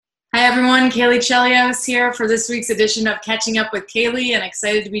everyone. Kaylee Chelios here for this week's edition of Catching Up with Kaylee, and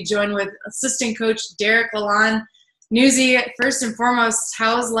excited to be joined with assistant coach Derek Lalonde. Newsy, first and foremost,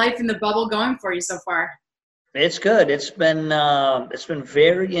 how's life in the bubble going for you so far? It's good. It's been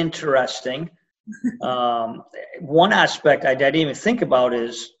very interesting. One aspect I didn't even think about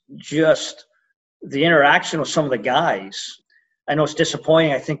is just the interaction with some of the guys. I know it's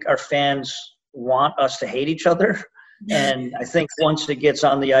disappointing. I think our fans want us to hate each other. And I think once it gets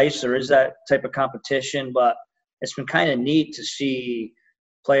on the ice, there is that type of competition. But it's been kind of neat to see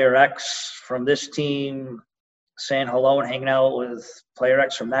player X from this team saying hello and hanging out with player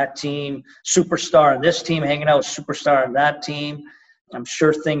X from that team, superstar on this team hanging out with superstar on that team. I'm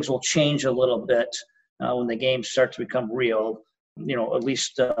sure things will change a little bit when the games start to become real, at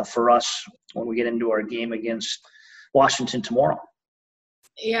least for us when we get into our game against Washington tomorrow.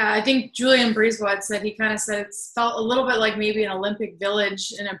 Yeah, I think Julian Breezewald said it's felt a little bit like maybe an Olympic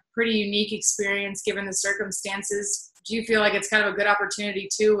Village and a pretty unique experience given the circumstances. Do you feel like it's kind of a good opportunity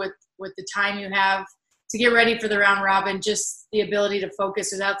too with the time you have to get ready for the round robin, just the ability to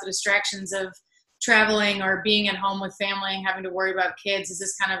focus without the distractions of traveling or being at home with family and having to worry about kids? Is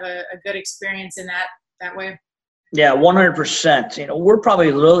this kind of a good experience in that way? Yeah, 100%. We're probably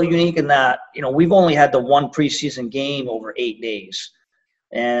a little unique in that, we've only had the one preseason game over 8 days.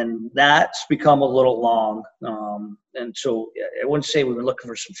 And that's become a little long. And so I wouldn't say we were looking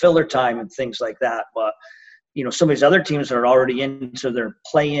for some filler time and things like that. But, some of these other teams are already into their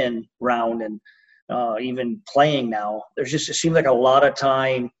play-in round and even playing now. It seems like a lot of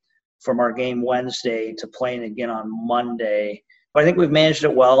time from our game Wednesday to playing again on Monday. But I think we've managed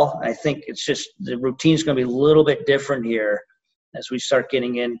it well. I think it's just the routine's going to be a little bit different here as we start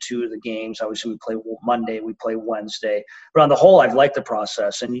getting into the games. Obviously, we play Monday, we play Wednesday. But on the whole, I've liked the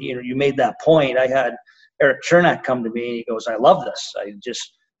process. And, you made that point. I had Eric Chernak come to me, and he goes, I love this.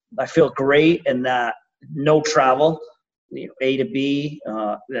 I feel great in that no travel, A to B.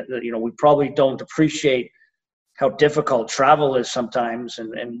 We probably don't appreciate how difficult travel is sometimes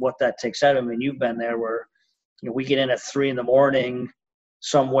and what that takes out of them. And you've been there where, we get in at 3 a.m.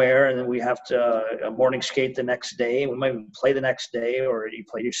 somewhere, and then we have to morning skate the next day. We might even play the next day, or you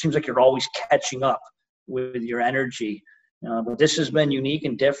play. It seems like you're always catching up with your energy. But this has been unique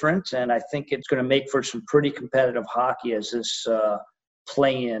and different, and I think it's going to make for some pretty competitive hockey as this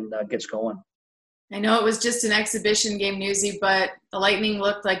play-in gets going. I know it was just an exhibition game, Newsy, but the Lightning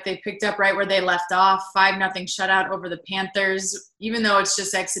looked like they picked up right where they left off, 5-0 shutout over the Panthers. Even though it's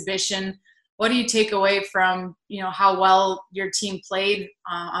just exhibition, what do you take away from, how well your team played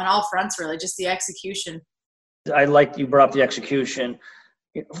on all fronts, really, just the execution? I like you brought up the execution.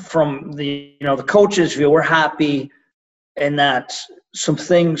 From the coaches' view, we're happy in that some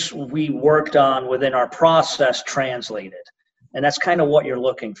things we worked on within our process translated. And that's kind of what you're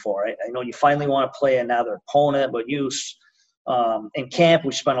looking for. I know you finally want to play another opponent, but in camp,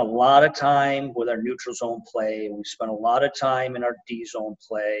 we spent a lot of time with our neutral zone play. We spent a lot of time in our D zone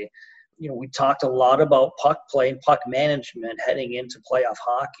play. We talked a lot about puck play and puck management heading into playoff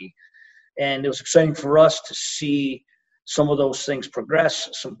hockey. And it was exciting for us to see some of those things progress,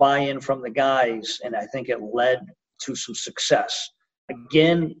 some buy-in from the guys, and I think it led to some success.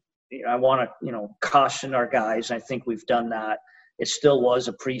 Again, I want to, caution our guys. I think we've done that. It still was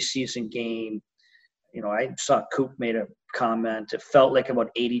a preseason game. I saw Coop made a comment. It felt like about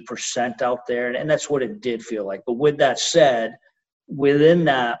 80% out there, and that's what it did feel like. But with that said, within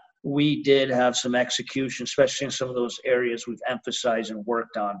that, we did have some execution, especially in some of those areas we've emphasized and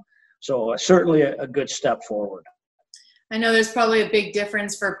worked on. So certainly a good step forward. I know there's probably a big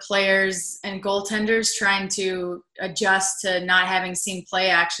difference for players and goaltenders trying to adjust to not having seen play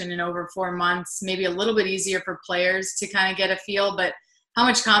action in over 4 months. Maybe a little bit easier for players to kind of get a feel, but how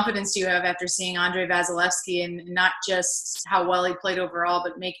much confidence do you have after seeing Andrei Vasilevskiy and not just how well he played overall,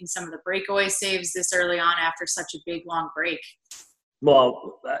 but making some of the breakaway saves this early on after such a big, long break?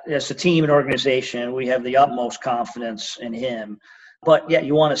 Well, as a team and organization, we have the utmost confidence in him. But, yeah,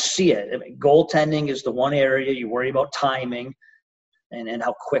 you want to see it. I mean, goaltending is the one area you worry about timing and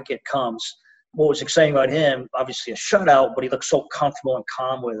how quick it comes. What was exciting about him, obviously a shutout, but he looked so comfortable and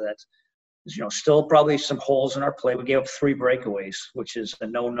calm with it. Still probably some holes in our play. We gave up 3 breakaways, which is a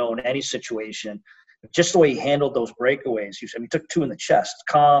no-no in any situation. Just the way he handled those breakaways. He took 2 in the chest,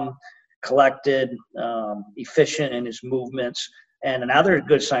 calm, collected, efficient in his movements. And another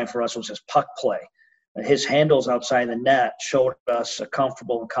good sign for us was his puck play. His handles outside the net showed us a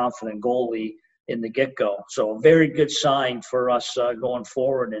comfortable and confident goalie in the get-go. So a very good sign for us going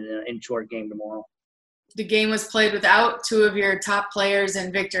forward and into our game tomorrow. The game was played without 2 of your top players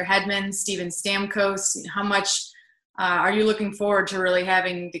in Victor Hedman, Steven Stamkos. How much Are you looking forward to really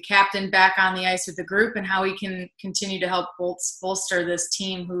having the captain back on the ice with the group, and how he can continue to help bolster this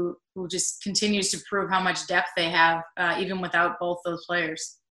team who just continues to prove how much depth they have, even without both those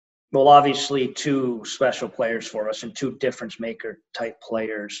players? Well, obviously, two special players for us and two difference maker type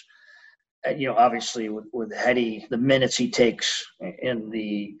players. Obviously with Hetty, the minutes he takes in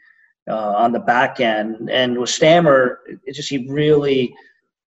the on the back end, and with Stammer, it's just he really,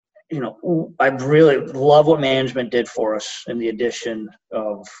 I really love what management did for us in the addition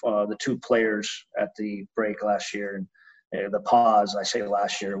of the two players at the break last year. And the pause, I say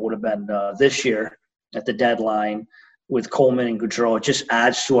last year, it would have been this year at the deadline with Coleman and Gaudreau. It just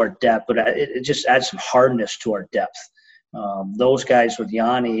adds to our depth, but it just adds some hardness to our depth. Those guys with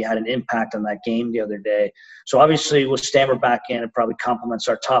Yanni had an impact on that game the other day. So obviously with Stammer back in, it probably complements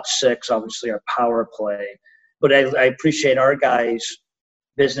our top six, obviously our power play. But I appreciate our guys'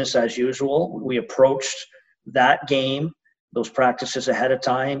 business as usual. We approached that game, those practices ahead of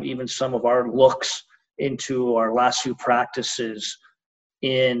time, even some of our looks into our last few practices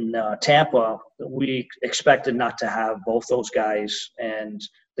in Tampa. We expected not to have both those guys, and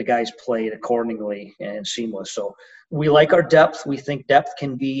the guys played accordingly and seamless. So we like our depth. We think depth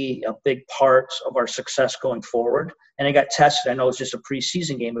can be a big part of our success going forward. And it got tested. I know it's just a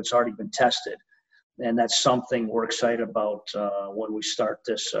preseason game, but it's already been tested. And that's something we're excited about when we start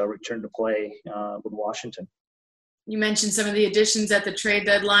this return to play with Washington. You mentioned some of the additions at the trade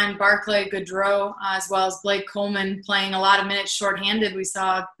deadline, Barclay, Gaudreau, as well as Blake Coleman playing a lot of minutes shorthanded. We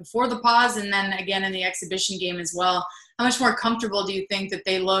saw before the pause and then again in the exhibition game as well. How much more comfortable do you think that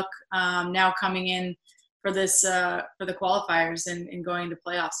they look now coming in for this for the qualifiers and going into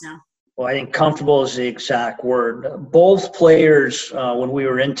playoffs now? Well, I think comfortable is the exact word. Both players, when we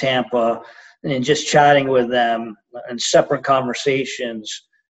were in Tampa and just chatting with them in separate conversations,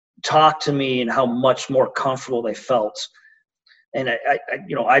 talked to me and how much more comfortable they felt. And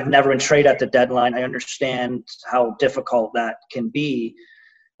I've never been traded at the deadline. I understand how difficult that can be.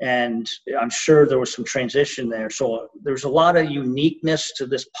 And I'm sure there was some transition there. So there's a lot of uniqueness to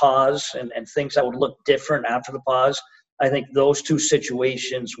this pause and things that would look different after the pause. I think those two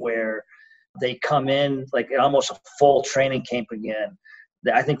situations where they come in like almost a full training camp again,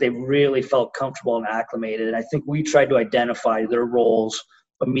 I think they really felt comfortable and acclimated. And I think we tried to identify their roles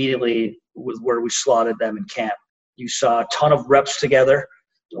immediately with where we slotted them in camp. You saw a ton of reps together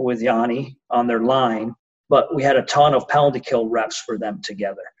with Yanni on their line, but we had a ton of penalty kill reps for them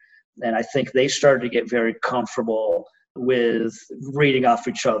together. And I think they started to get very comfortable with reading off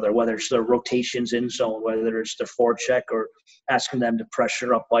each other, whether it's their rotations in zone, whether it's their forecheck or asking them to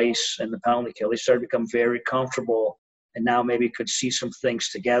pressure up ice and the penalty kill. They started to become very comfortable and now maybe could see some things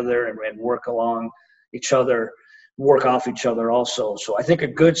together and work along each other, work off each other also. So I think a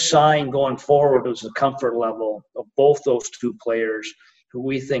good sign going forward was the comfort level of both those two players who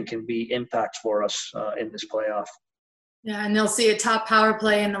we think can be impacts for us in this playoff. Yeah, and they'll see a top power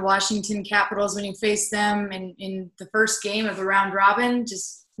play in the Washington Capitals when you face them in the first game of the round robin.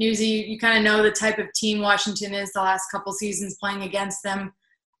 Just Newsy, you kind of know the type of team Washington is the last couple seasons playing against them.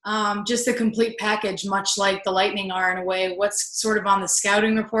 Just a complete package, much like the Lightning are in a way. What's sort of on the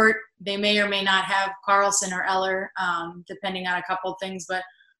scouting report? They may or may not have Carlson or Eller, depending on a couple of things. But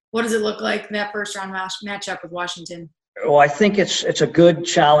what does it look like in that first round matchup with Washington? Well, I think it's a good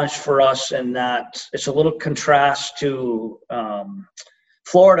challenge for us in that it's a little contrast to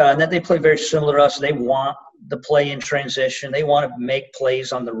Florida, and that they play very similar to us. They want the play in transition. They want to make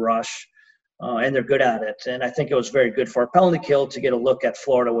plays on the rush, and they're good at it. And I think it was very good for our penalty kill to get a look at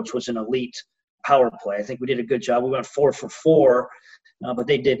Florida, which was an elite power play. I think we did a good job. We went 4 for 4, but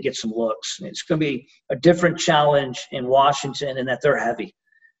they did get some looks. It's going to be a different challenge in Washington in that they're heavy.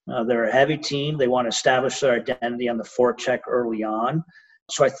 They're a heavy team. They want to establish their identity on the forecheck early on.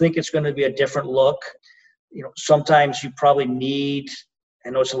 So I think it's going to be a different look. Sometimes you probably need, I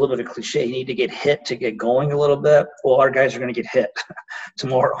know it's a little bit of a cliche, you need to get hit to get going a little bit. Well, our guys are going to get hit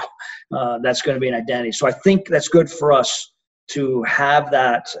tomorrow. That's going to be an identity. So I think that's good for us to have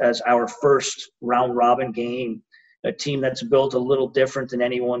that as our first round robin game, a team that's built a little different than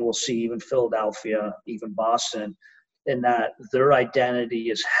anyone will see, even Philadelphia, even Boston, in that their identity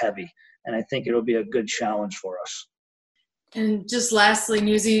is heavy. And I think it'll be a good challenge for us. And just lastly,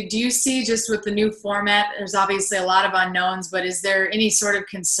 Newsy, do you see just with the new format, there's obviously a lot of unknowns, but is there any sort of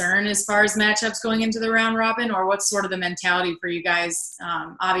concern as far as matchups going into the round robin, or what's sort of the mentality for you guys?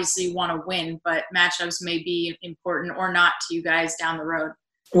 Obviously you want to win, but matchups may be important or not to you guys down the road.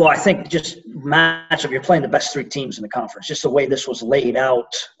 Well, I think just matchup, you're playing the best 3 teams in the conference. Just the way this was laid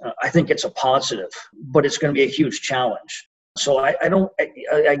out, I think it's a positive, but it's going to be a huge challenge. So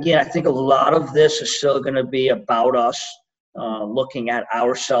again, I think a lot of this is still going to be about us looking at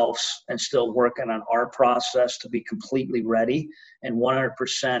ourselves and still working on our process to be completely ready and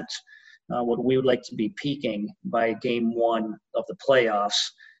 100% what we would like to be peaking by game one of the playoffs.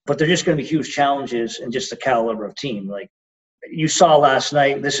 But they're just going to be huge challenges in just the caliber of team. Like you saw last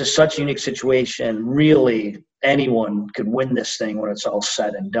night, this is such a unique situation. Really, anyone could win this thing when it's all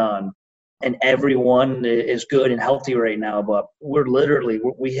said and done. And everyone is good and healthy right now. But we're literally,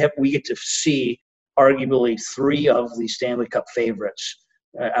 we get to see arguably three of the Stanley Cup favorites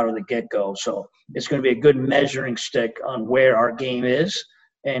out of the get-go. So it's going to be a good measuring stick on where our game is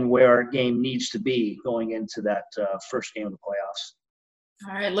and where our game needs to be going into that first game of the playoffs.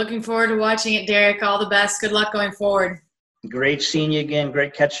 All right. Looking forward to watching it, Derek. All the best. Good luck going forward. Great seeing you again.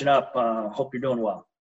 Great catching up. Hope you're doing well.